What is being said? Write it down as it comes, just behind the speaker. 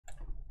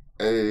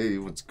Hey,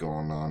 what's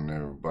going on,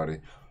 everybody?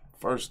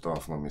 First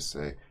off, let me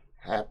say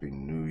Happy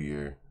New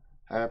Year.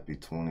 Happy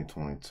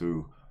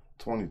 2022.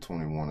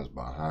 2021 is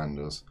behind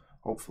us.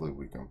 Hopefully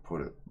we can put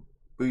it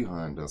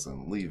behind us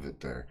and leave it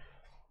there.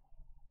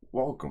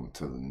 Welcome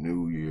to the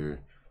new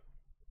year.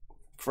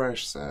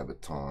 Fresh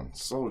Sabaton,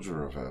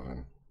 Soldier of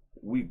Heaven.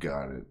 We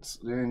got it. It's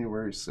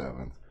January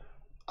 7th.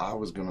 I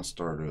was going to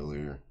start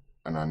earlier,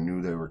 and I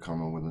knew they were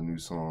coming with a new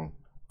song.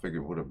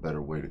 Figured what a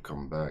better way to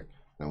come back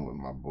than with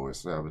my boy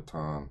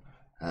Sabaton,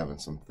 having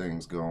some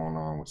things going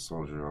on with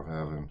Soldier of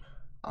Heaven.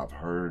 I've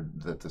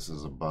heard that this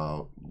is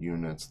about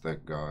units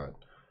that got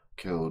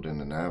killed in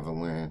an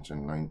avalanche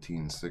in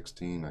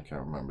 1916. I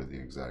can't remember the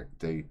exact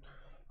date.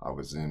 I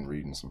was in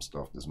reading some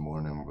stuff this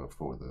morning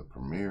before the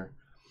premiere.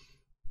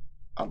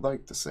 I'd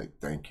like to say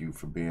thank you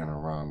for being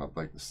around. I'd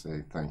like to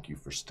say thank you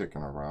for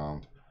sticking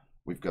around.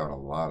 We've got a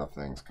lot of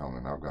things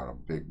coming. I've got a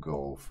big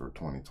goal for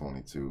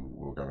 2022.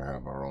 We're going to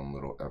have our own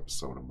little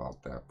episode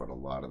about that, but a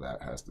lot of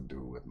that has to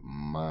do with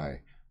my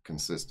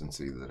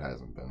consistency that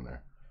hasn't been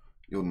there.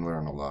 You'll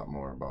learn a lot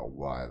more about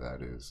why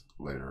that is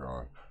later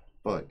on.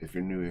 But if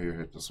you're new here,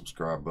 hit the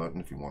subscribe button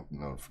if you want the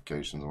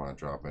notifications when I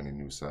drop any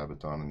new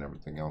Sabaton and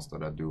everything else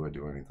that I do. I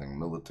do anything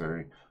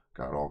military.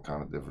 Got all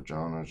kind of different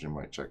genres. You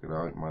might check it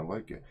out. You might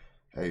like it.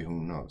 Hey,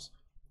 who knows?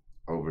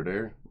 Over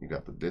there, you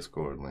got the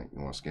Discord link. You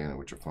want to scan it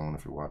with your phone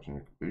if you're watching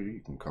your computer,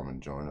 you can come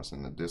and join us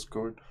in the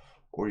Discord,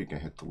 or you can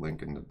hit the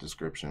link in the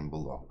description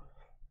below.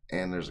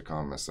 And there's a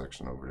comment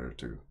section over there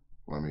too.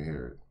 Let me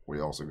hear it.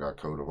 We also got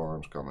Coat of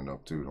Arms coming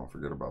up too. Don't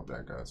forget about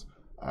that, guys.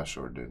 I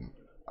sure didn't.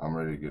 I'm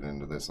ready to get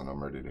into this, and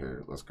I'm ready to hear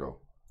it. Let's go.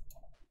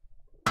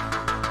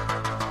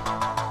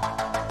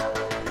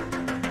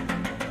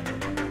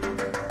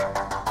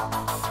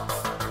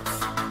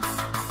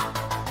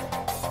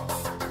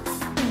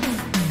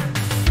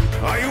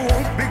 I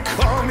won't be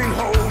coming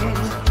home,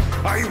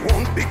 I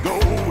won't be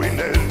going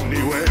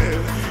anywhere.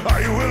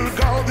 I will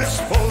guard this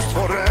post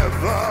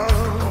forever.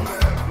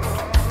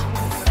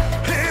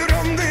 Here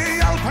on the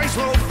Alpine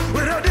slope,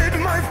 where I did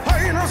my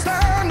final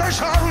stand, I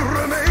shall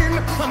remain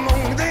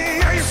among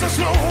the ice and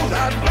snow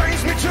that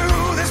binds me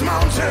to this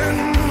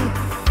mountain.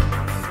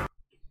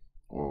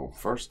 Well,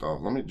 first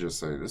off, let me just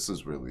say this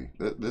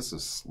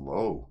is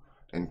slow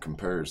in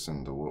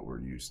comparison to what we're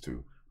used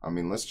to. I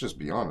mean, let's just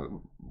be honest,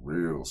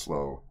 real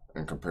slow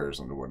in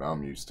comparison to what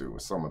I'm used to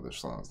with some of the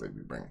songs they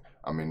be bringing.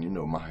 I mean, you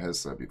know, my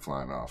headset be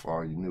flying off.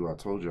 Oh, you knew I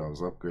told you I was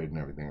upgrading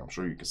everything. I'm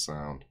sure you can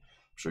sound.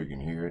 I'm sure you can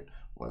hear it.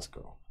 Let's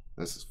go.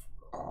 This is,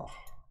 oh,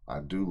 I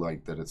do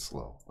like that it's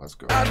slow. Let's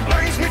go. That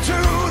brings me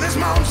to this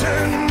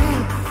mountain.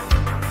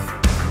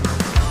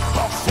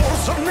 A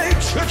force of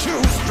nature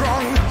too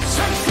strong,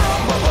 sent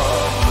from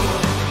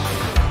above.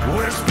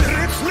 Where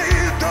spirits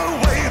lead the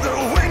way, the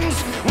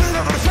winds will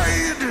never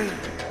fade.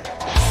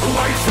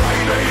 White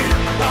Friday,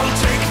 I'll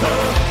take the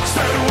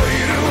stairway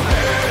to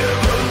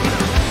heaven.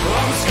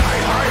 I'm sky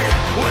high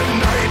when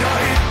I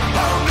die.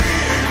 I'll be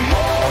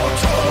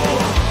immortal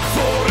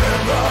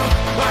forever.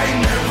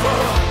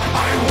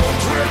 I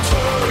won't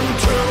return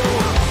to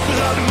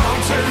that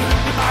mountain.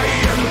 I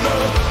am the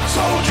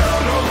soldier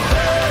of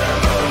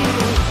heaven.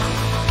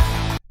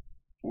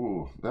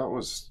 Ooh, that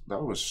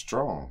was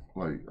strong.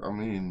 Like, I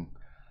mean,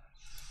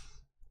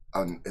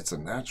 it's a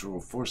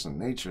natural force of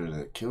nature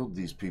that killed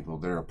these people.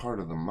 They're a part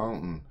of the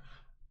mountain,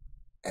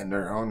 and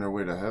they're on their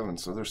way to heaven,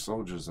 so they're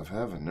soldiers of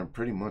heaven. They're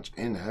pretty much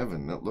in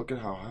heaven. Look at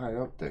how high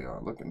up they are.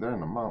 Look, they're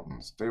in the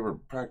mountains. They were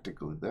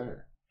practically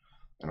there.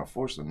 And a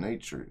force of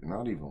nature,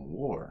 not even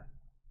war.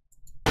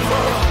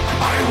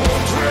 I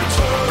won't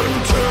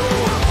return to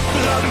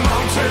that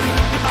mountain.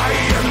 I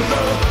am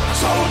the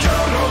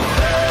soldier of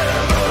heaven.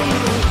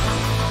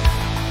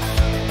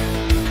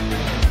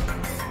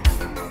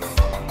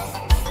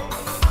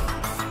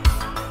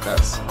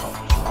 That's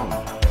strong.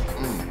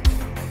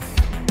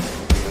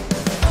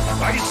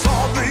 I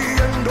saw the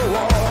end of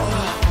war.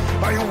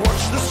 I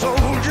watched the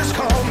soldiers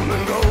come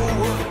and go,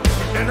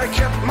 and I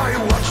kept my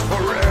watch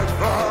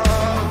forever.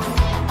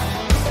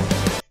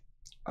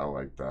 I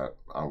like that.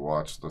 I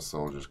watched the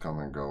soldiers come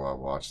and go. I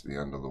watched the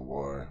end of the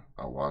war.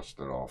 I watched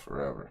it all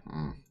forever.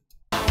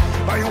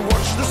 I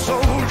watched the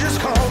soldiers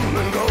come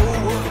and go,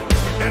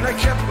 and I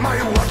kept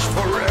my watch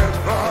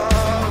forever.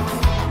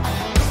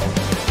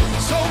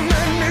 So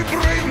many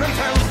brave men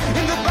fell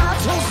in the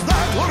battles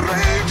that were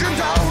raging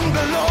down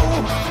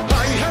below.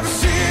 I have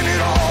seen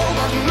it all,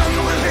 but none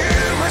will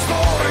hear my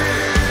story.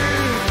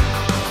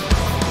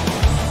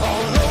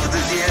 All of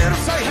these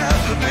years I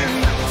have been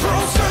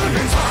frozen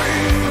in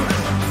time.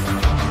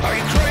 I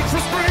cried for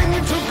spring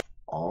to...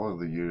 All of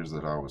the years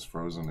that I was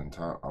frozen in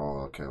time.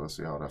 Oh, okay, let's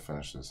see how that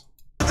finishes.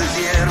 These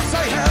years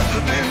I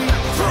have been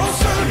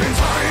frozen in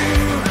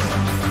time.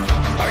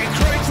 I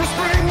cried for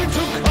spring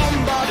to come,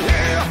 but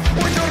here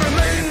winter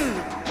remain.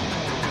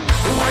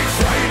 White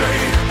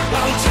Friday,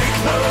 I'll take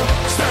the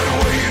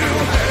stairway to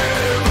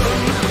heaven.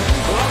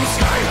 I'm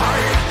sky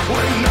high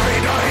when I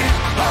die.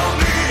 I'll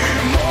be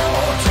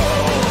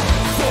immortal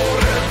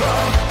forever.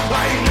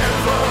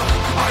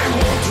 I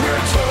won't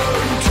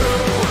return to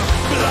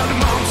that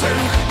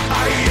mountain.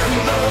 I am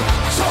the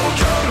soldier.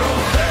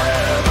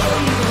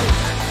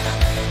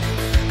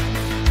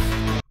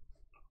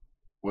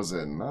 Was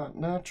it not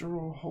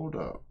natural? Hold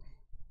up.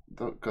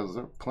 Because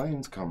there are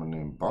planes coming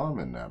in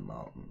bombing that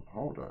mountain.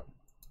 Hold up.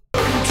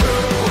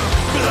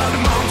 Blood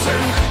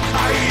Mountain,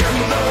 I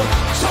am the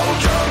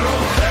soldier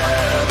of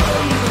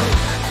heaven.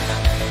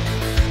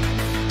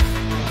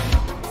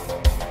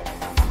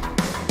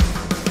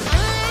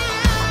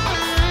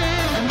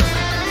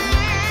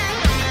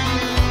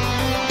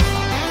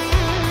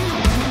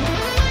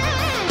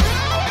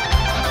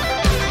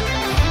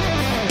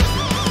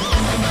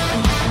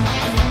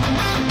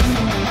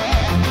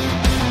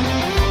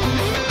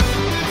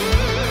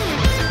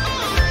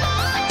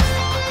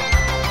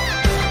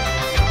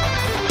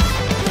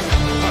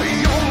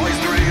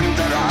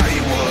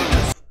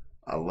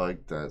 I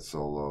like that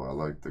solo. I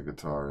like the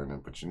guitar in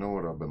it. But you know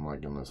what I've been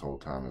liking this whole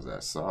time is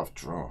that soft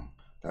drum.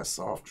 That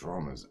soft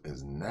drum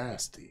is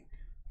nasty.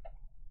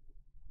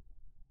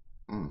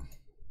 I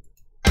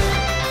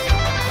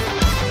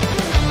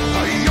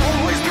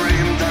always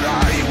dreamed that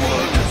I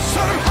would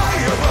soar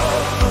high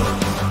above,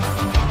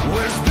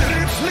 where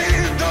spirits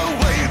lead the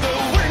way, the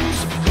wings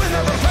will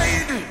never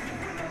fade.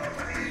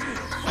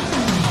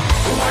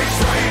 White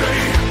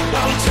Friday,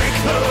 I'll take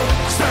the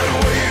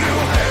stairway to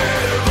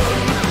heaven.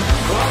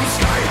 I'm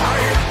sky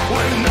high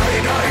when I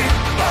die,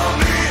 I'll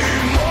be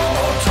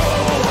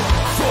immortal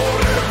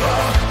forever.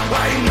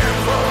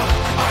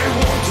 I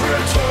won't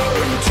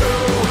return to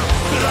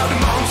Blood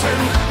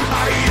Mountain.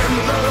 I am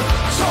the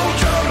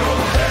soldier of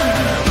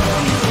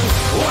heaven.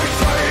 White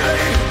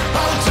Friday,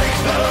 I'll take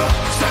the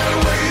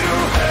stairway to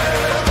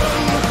heaven.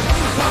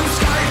 I'm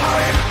sky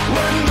high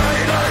when I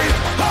die,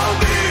 I'll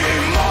be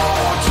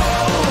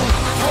immortal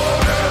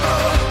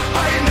forever.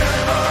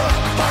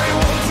 I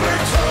won't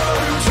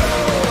return to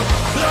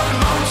Blood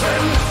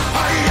Mountain.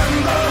 I am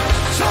the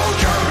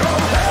soldier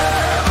of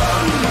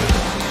heaven.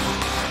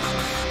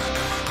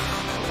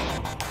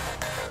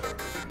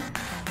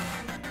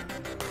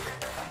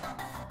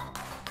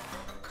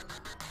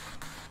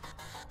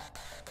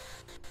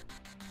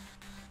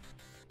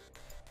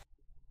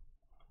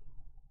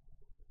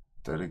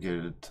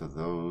 Dedicated to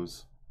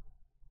those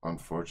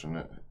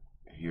unfortunate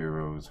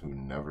heroes who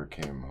never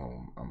came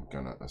home, I'm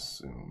gonna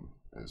assume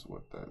is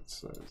what that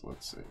says.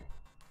 Let's see.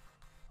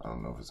 I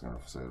don't know if it's gonna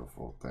say the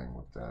full thing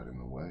with that in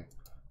the way.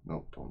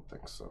 Nope, don't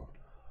think so.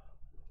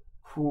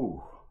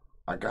 Whew.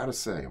 I gotta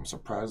say, I'm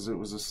surprised it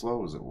was as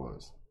slow as it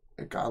was.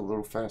 It got a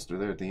little faster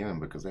there at the end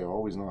because they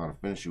always know how to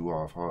finish you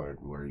off hard.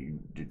 Where you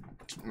did,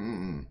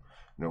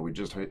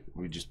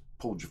 we just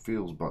pulled your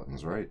feels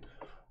buttons, right?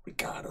 We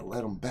gotta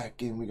let them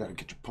back in. We gotta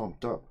get you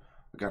pumped up.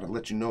 We gotta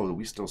let you know that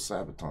we still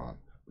Sabaton.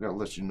 We gotta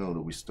let you know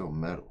that we still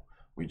metal.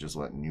 We just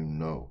letting you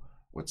know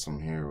what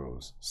some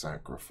heroes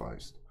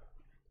sacrificed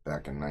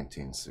back in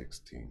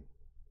 1916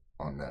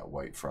 on that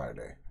White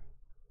Friday.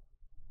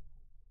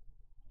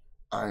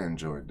 I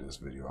enjoyed this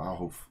video.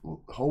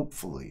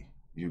 Hopefully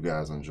you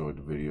guys enjoyed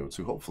the video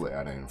too. Hopefully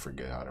I didn't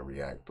forget how to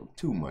react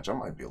too much. I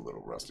might be a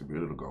little rusty, but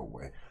it'll go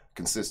away.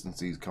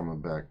 Consistency's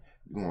coming back.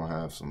 We're gonna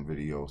have some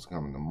videos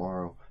coming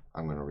tomorrow.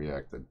 I'm going to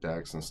react to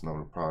Dax and Snow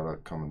the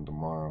Product coming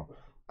tomorrow.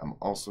 I'm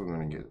also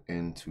going to get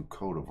into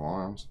Coat of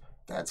Arms.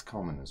 That's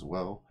coming as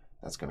well.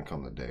 That's going to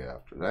come the day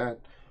after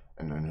that.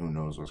 And then who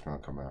knows what's going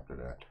to come after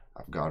that.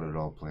 I've got it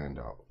all planned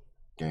out.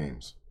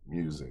 Games,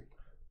 music,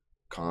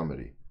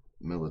 comedy,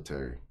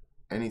 military.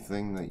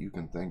 Anything that you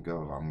can think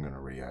of, I'm going to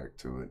react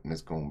to it. And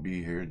it's going to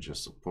be here.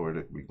 Just support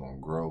it. We're going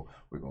to grow.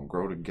 We're going to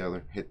grow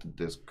together. Hit the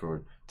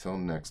Discord. Till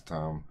next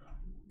time.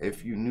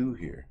 If you're new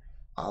here,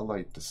 I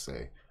like to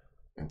say,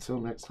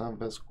 until next time,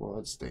 Best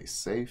Squad, stay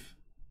safe,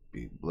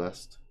 be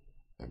blessed,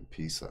 and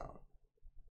peace out.